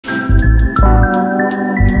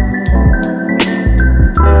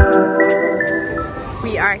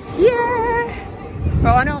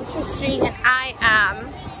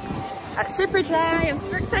That's super dry. I'm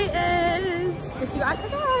super excited to see what I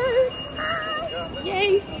come out. Ah,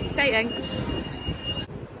 yay, exciting.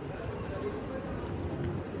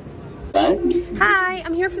 Hi,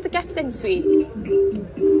 I'm here for the gifting suite.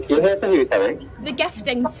 You're here for who, sorry? The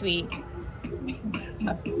gifting suite.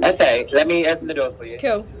 Okay, let me open the door for you.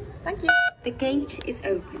 Cool. Thank you. The gate is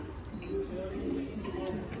open.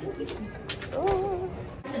 Oh.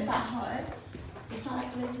 Is it that hard? Is that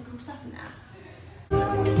like loads of cool stuff in there?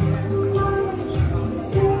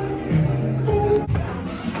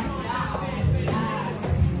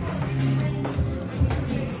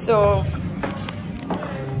 So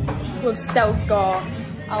we've still got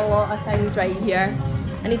a lot of things right here.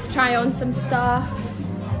 I need to try on some stuff,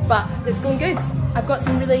 but it's going good. I've got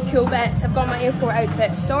some really cool bits. I've got my airport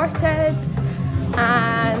outfit sorted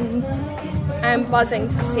and I'm buzzing,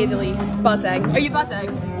 to say the least. Buzzing. Are you buzzing?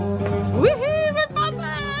 Woohoo, we're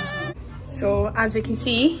buzzing! So as we can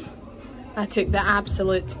see, I took the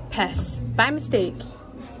absolute piss. By mistake,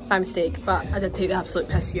 but I did take the absolute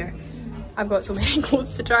piss here. I've got so many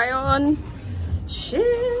clothes to try on. Shit.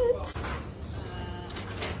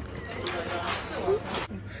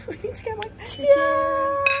 We need to get my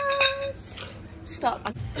Cheers. Stop.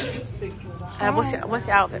 What's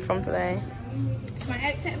your outfit from today? So my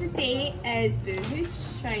outfit of the day is boohoo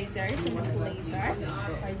trousers and a blazer,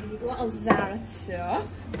 little Zara top,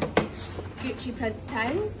 Gucci Prince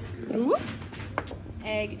Towns,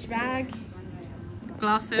 Gucci bag,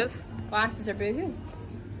 Glasses. glasses are boohoo,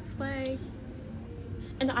 Slay.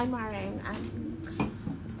 and I'm wearing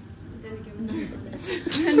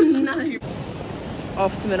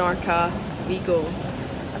off to Menorca we go.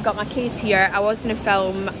 I've got my case here. I was going to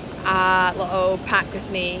film a little pack with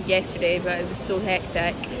me yesterday, but it was so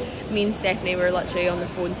hectic. Me and Stephanie were literally on the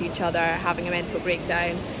phone to each other having a mental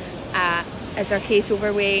breakdown. Is our case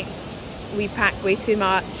overweight? We packed way too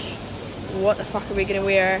much. What the fuck are we going to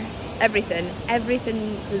wear? Everything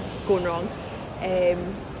was going wrong.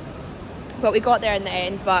 But we got there in the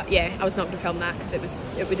end. But yeah, I was not going to film that because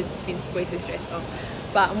it would have just been way too stressful.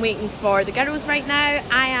 But I'm waiting for the girls right now.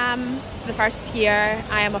 I am the first here.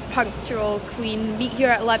 I am a punctual queen. Meet here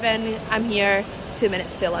at 11. I'm here 2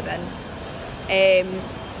 minutes to 11.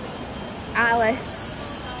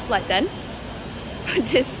 Alice slept in,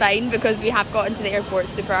 which is fine because we have gotten to the airport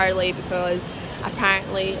super early because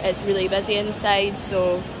apparently it's really busy inside.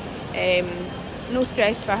 So no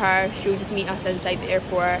stress for her. She'll just meet us inside the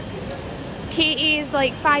airport. Katie is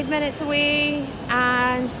like 5 minutes away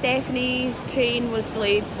and Stephanie's train was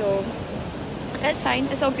delayed, so it's fine,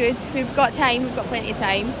 it's all good. We've got time, we've got plenty of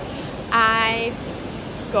time. I've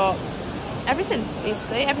got everything,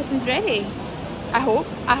 basically, everything's ready. I hope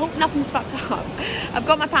nothing's fucked up. I've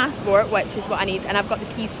got my passport, which is what I need, and I've got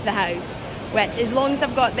the keys to the house, which as long as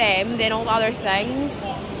I've got them, then all the other things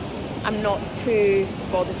I'm not too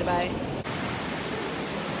bothered about.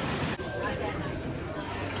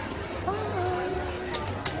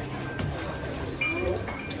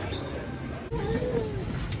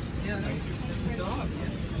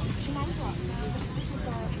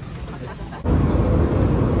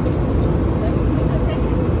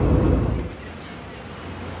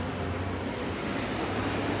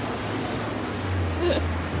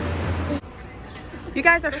 You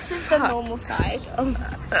guys are This is the normal side.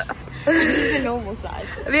 This is the normal side.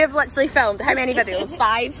 We have literally filmed how many videos?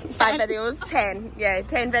 5? 5 videos? 10. Yeah,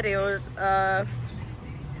 10 videos.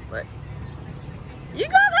 What? You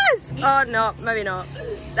got this! Oh no, maybe not.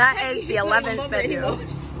 That is the 11th video.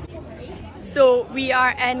 So we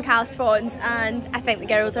are in California and I think the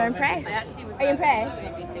girls are impressed. Are you impressed?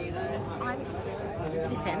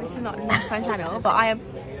 Listen, this is not a nice fan channel, but I'm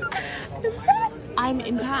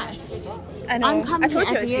impressed. I know. I'm coming here I told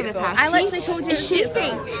you every it was year with beautiful. her. I literally told you. If she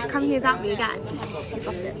thinks she's coming here without me again, she's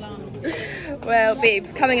lost it. Well, babe,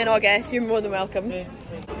 coming in August, you're more than welcome.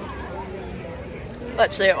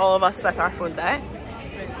 Literally all of us with our phones out.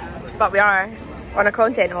 But we are on a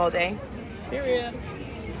content holiday. Period.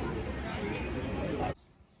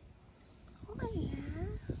 Oh yeah.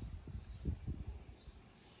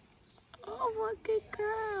 Oh, what a good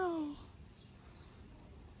girl.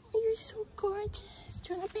 You're so gorgeous.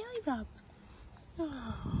 Do you want a belly rub?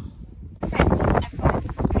 Oh.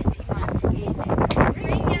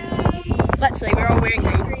 Literally, we're all wearing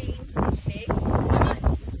green.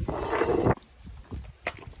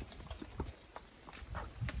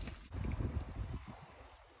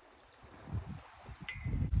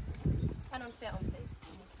 And on film, please.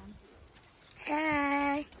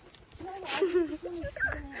 Hey.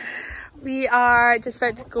 We are just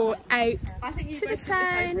about to go out to the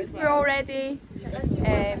town. We're all ready.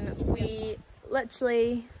 We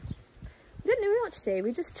literally didn't do much today.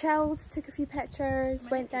 We just chilled, took a few pictures,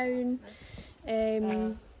 went down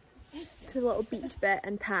to the little beach bit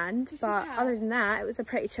and tanned. But other than that, it was a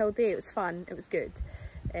pretty chill day. It was fun. It was good.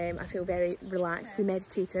 I feel very relaxed. We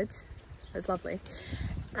meditated. It was lovely.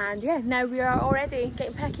 And yeah, now we are already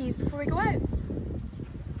getting pickies before we go out.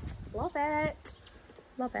 Love it.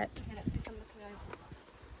 Love it.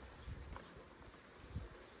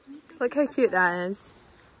 Look how cute that is.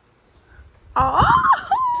 Oh!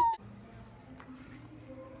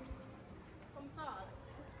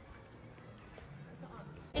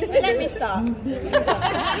 Let me start.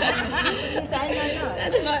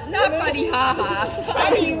 That's not funny, haha.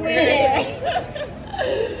 Funny weird.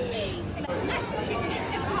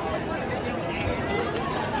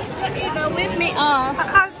 Go with me.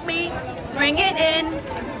 Hug me. Bring it in.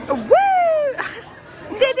 Woo!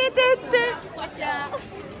 Watch out.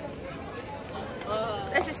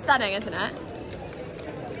 This is stunning, isn't it?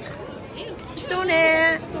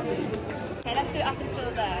 Stunning. Okay, let's do it up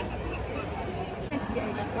until there.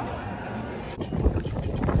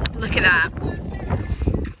 Look at that.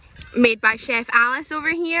 Made by Chef Alice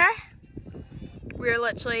over here. We're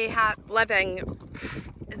literally living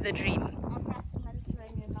the dream.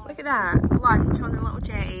 Look at that. Lunch on the little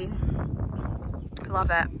jetty.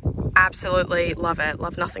 Love it. Absolutely love it.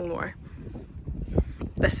 Love nothing more.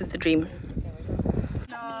 This is the dream.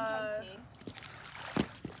 No.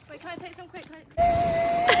 Wait, can I take some quick?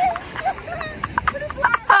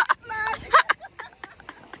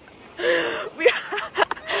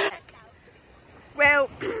 Well,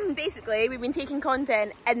 basically, we've been taking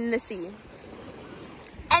content in the sea.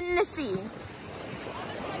 In the sea.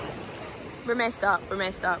 We're messed up. We're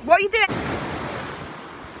messed up. What are you doing?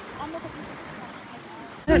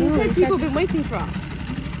 You said people have been waiting for us.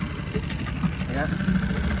 Yeah.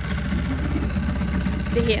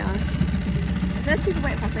 They hate us. If there's people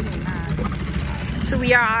waiting for us, they're getting mad. So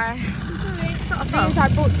we are. Today's our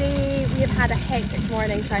boat day. We have had a hectic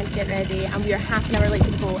morning trying to get ready, and we are half an hour late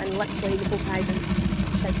to the boat, and literally the boat hasn't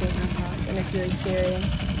shaking at us, and it's really scary.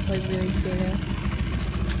 Like really scary.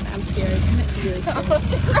 I'm scared. It's really scary.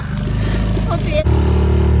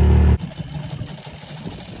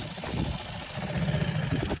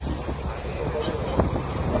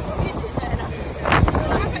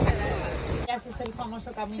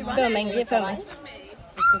 Filming, you're filming.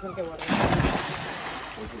 Este es el que borra.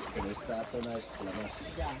 Pero esta zona es la más.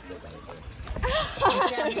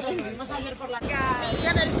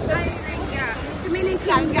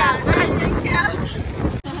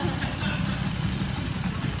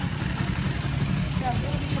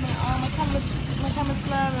 My camera's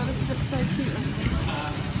blurry. This looks so cute.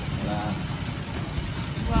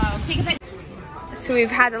 Wow. Take a picture. So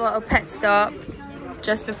we've had a little pit stop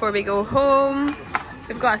just before we go home.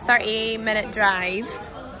 We've got a 30-minute drive.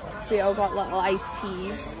 So we all got little iced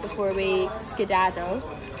teas before we skedaddle.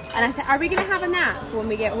 And are we going to have a nap when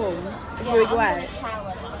we get home before we go out?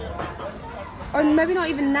 Or maybe not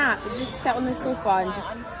even nap, but just sit on the sofa and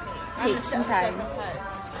just take some time.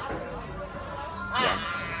 Yeah.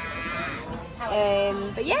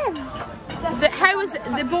 But yeah,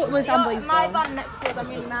 the boat was unbelievable. My bun next to yours, I'm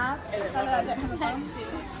really mad. I don't have a bun.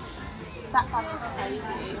 That bun is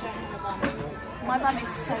crazy. My bun is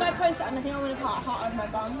so... If I post it, I think I'm going to put a heart on my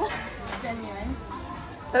bun. Genuine.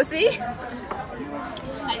 Let's see.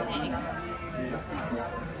 So big.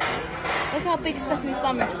 Look how big Stephanie's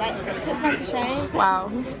bum is. Like, it puts me to shame. Wow.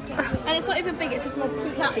 And it's not even big, it's just more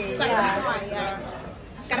peaky. It's so high.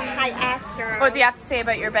 Got a high ass, girl. What do you have to say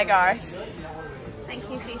about your big arse? Thank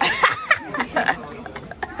you, Jesus.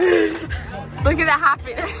 Look at the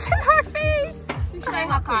happiness in her face. She's so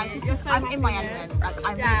happy. I'm in my element. Like,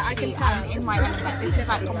 I'm in my element. This is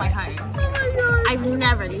like on my home. Oh my god. I'm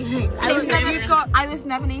never leaving. I was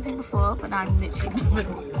never leaving before, but now I'm literally never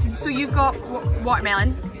leaving. So you've got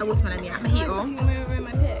watermelon. A watermelon, yeah. Mojito.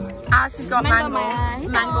 Alice has got mango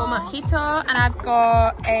mojito, and I've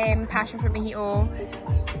got passion fruit mojito.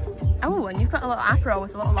 Oh, and you've got a little Aperol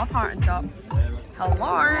with a little love heart on top.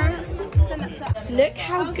 Hello. Look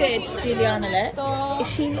how good Juliana looks.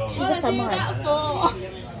 She's a sunrise.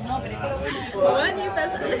 When you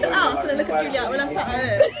first look at us and then look at Juliana when I'm sat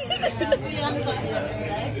here. Juliana's like,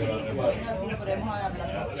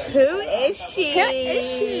 who is she? Who is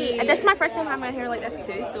she? And this is my first time having my hair like this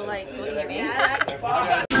too, so like, don't hate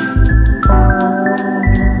me.